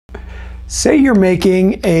Say you're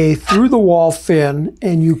making a through-the-wall fin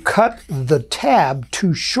and you cut the tab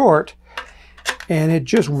too short and it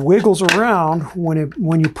just wiggles around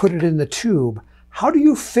when you put it in the tube. How do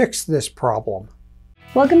you fix this problem?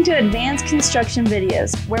 Welcome to Advanced Construction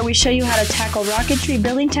Videos, where we show you how to tackle rocketry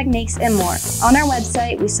building techniques and more. On our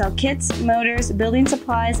website, we sell kits, motors, building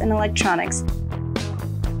supplies, and electronics.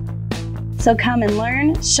 So come and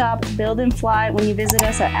learn, shop, build, and fly when you visit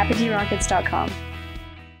us at apogeerockets.com.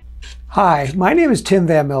 Hi, my name is Tim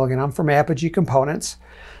Van Milligan. I'm from Apogee Components.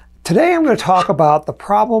 Today I'm going to talk about the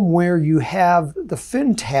problem where you have the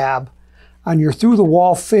fin tab on your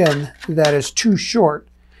through-the-wall fin that is too short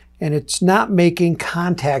and it's not making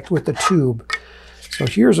contact with the tube. So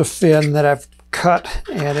here's a fin that I've cut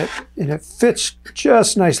and it fits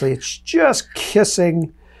just nicely. It's just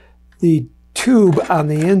kissing the tube on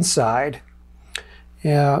the inside.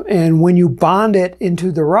 And when you bond it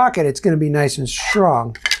into the rocket, it's going to be nice and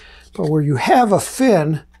strong. But where you have a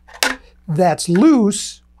fin that's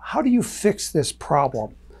loose, how do you fix this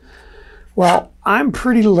problem? Well, I'm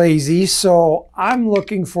pretty lazy, so I'm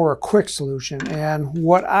looking for a quick solution. And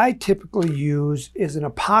what I typically use is an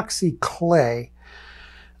epoxy clay.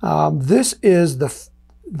 This is the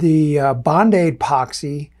Band-Aid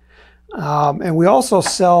epoxy. And we also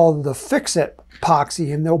sell the Fix-It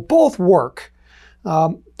epoxy, and they'll both work.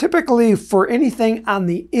 Typically, for anything on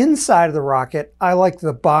the inside of the rocket, I like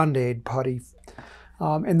the Band-Aid putty.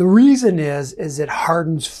 And the reason is it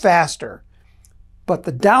hardens faster. But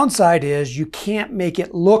the downside is you can't make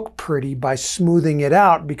it look pretty by smoothing it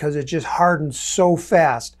out because it just hardens so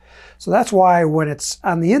fast. So that's why when it's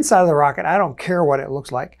on the inside of the rocket, I don't care what it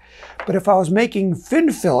looks like. But if I was making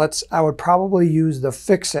fin fillets, I would probably use the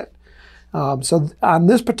Fix-It. So on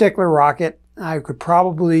this particular rocket, I could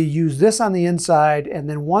probably use this on the inside, and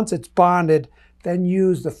then once it's bonded, then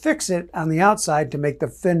use the Fix-It on the outside to make the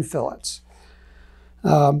fin fillets.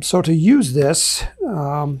 So to use this,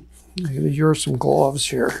 I'm going to use some gloves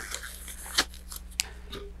here.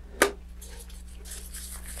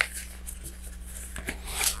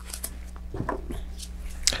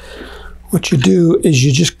 What you do is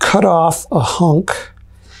you just cut off a hunk,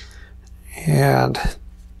 and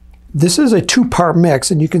this is a two-part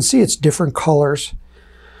mix, and you can see it's different colors.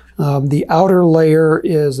 The outer layer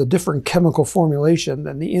is a different chemical formulation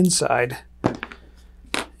than the inside.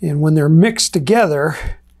 And when they're mixed together,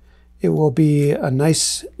 it will be a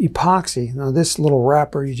nice epoxy. Now this little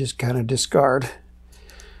wrapper you just kind of discard.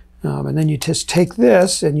 And then you just take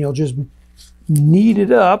this and you'll just knead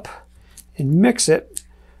it up and mix it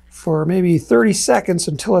for maybe 30 seconds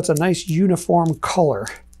until it's a nice uniform color.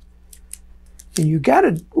 And you got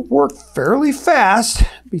to work fairly fast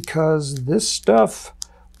because this stuff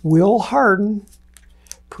will harden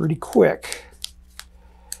pretty quick.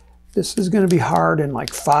 This is going to be hard in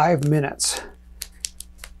like 5 minutes.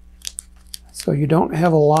 So you don't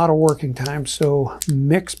have a lot of working time, so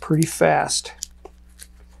mix pretty fast.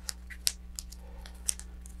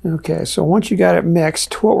 Okay, so once you got it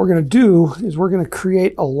mixed, what we're going to do is we're going to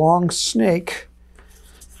create a long snake.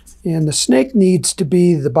 And the snake needs to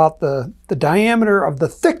be about the diameter of the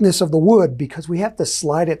thickness of the wood because we have to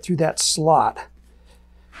slide it through that slot.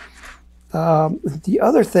 The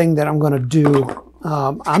other thing that I'm going to do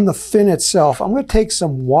on the fin itself, I'm going to take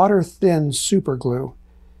some water-thin super glue.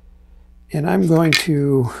 And I'm going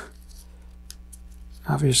to,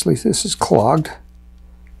 obviously this is clogged,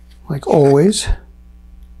 like always.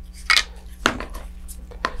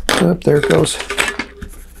 Up there it goes.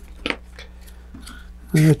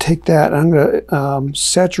 I'm going to take that, I'm going to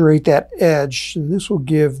saturate that edge, and this will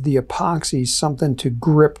give the epoxy something to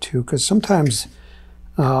grip to, because sometimes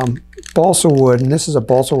balsa wood, and this is a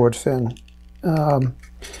balsa wood fin,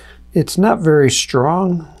 it's not very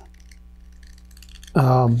strong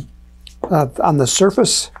on the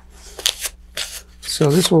surface.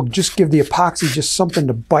 So this will just give the epoxy just something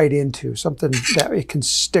to bite into, something that it can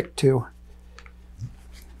stick to.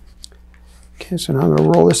 Okay, so now I'm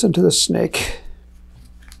going to roll this into the snake.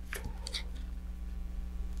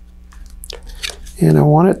 And I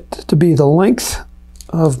want it to be the length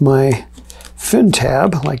of my fin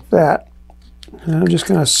tab, like that. And I'm just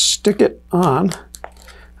going to stick it on.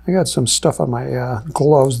 I got some stuff on my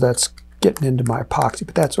gloves that's getting into my epoxy,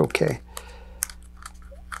 but that's okay.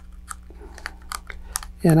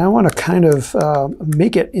 And I want to kind of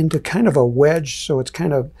make it into kind of a wedge, so it's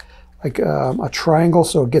kind of like a triangle,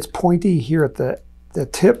 so it gets pointy here at the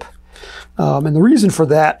tip. And the reason for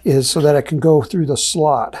that is so that it can go through the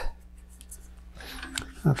slot.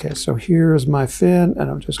 Okay, so here's my fin, and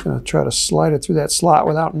I'm just going to try to slide it through that slot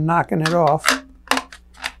without knocking it off.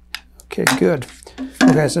 Okay, good.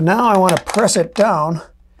 Okay, so now I want to press it down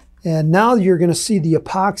And now you're going to see the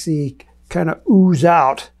epoxy kind of ooze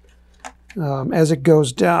out as it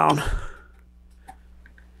goes down.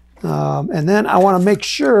 And then I want to make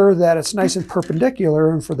sure that it's nice and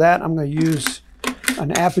perpendicular, and for that I'm going to use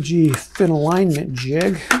an Apogee fin alignment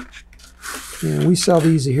jig. And we sell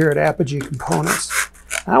these here at Apogee Components.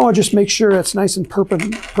 I want to just make sure it's nice and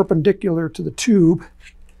perpendicular to the tube.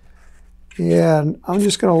 And I'm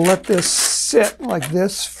just going to let this sit like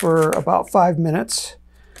this for about 5 minutes.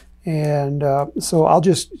 And so I'll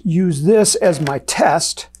just use this as my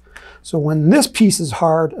test. So when this piece is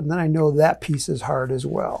hard, and then I know that piece is hard as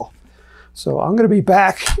well. So I'm going to be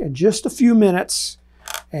back in just a few minutes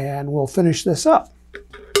and we'll finish this up.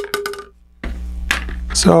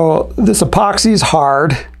 So this epoxy is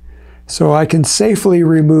hard, so I can safely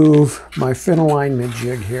remove my fin alignment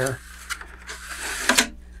jig here.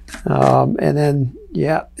 And then,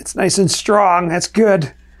 yeah, it's nice and strong. That's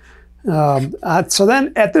good. So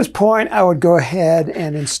then at this point, I would go ahead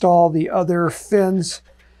and install the other fins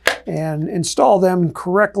and install them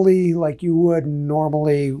correctly like you would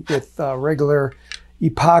normally with regular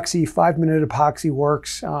epoxy. 5-minute epoxy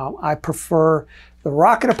works. I prefer the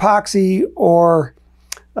rocket epoxy or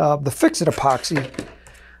the fix-it epoxy,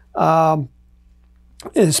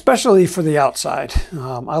 especially for the outside.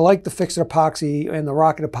 I like the fix-it epoxy and the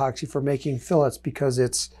rocket epoxy for making fillets because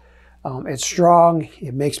it's strong,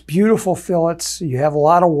 it makes beautiful fillets, you have a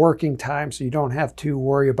lot of working time so you don't have to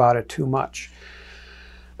worry about it too much.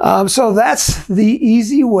 So that's the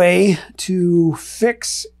easy way to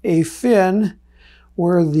fix a fin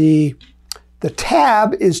where the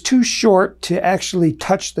tab is too short to actually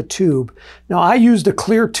touch the tube. Now I used a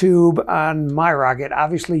clear tube on my rocket.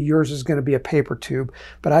 Obviously yours is going to be a paper tube,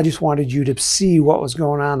 but I just wanted you to see what was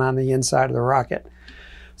going on the inside of the rocket.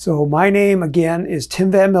 So my name again is Tim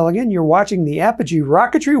Van Milligan. You're watching the Apogee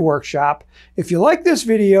Rocketry Workshop. If you like this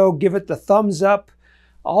video, give it the thumbs up.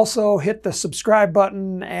 Also hit the subscribe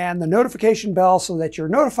button and the notification bell so that you're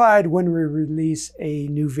notified when we release a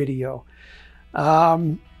new video.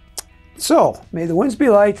 So may the winds be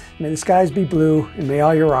light, may the skies be blue, and may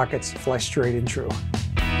all your rockets fly straight and true.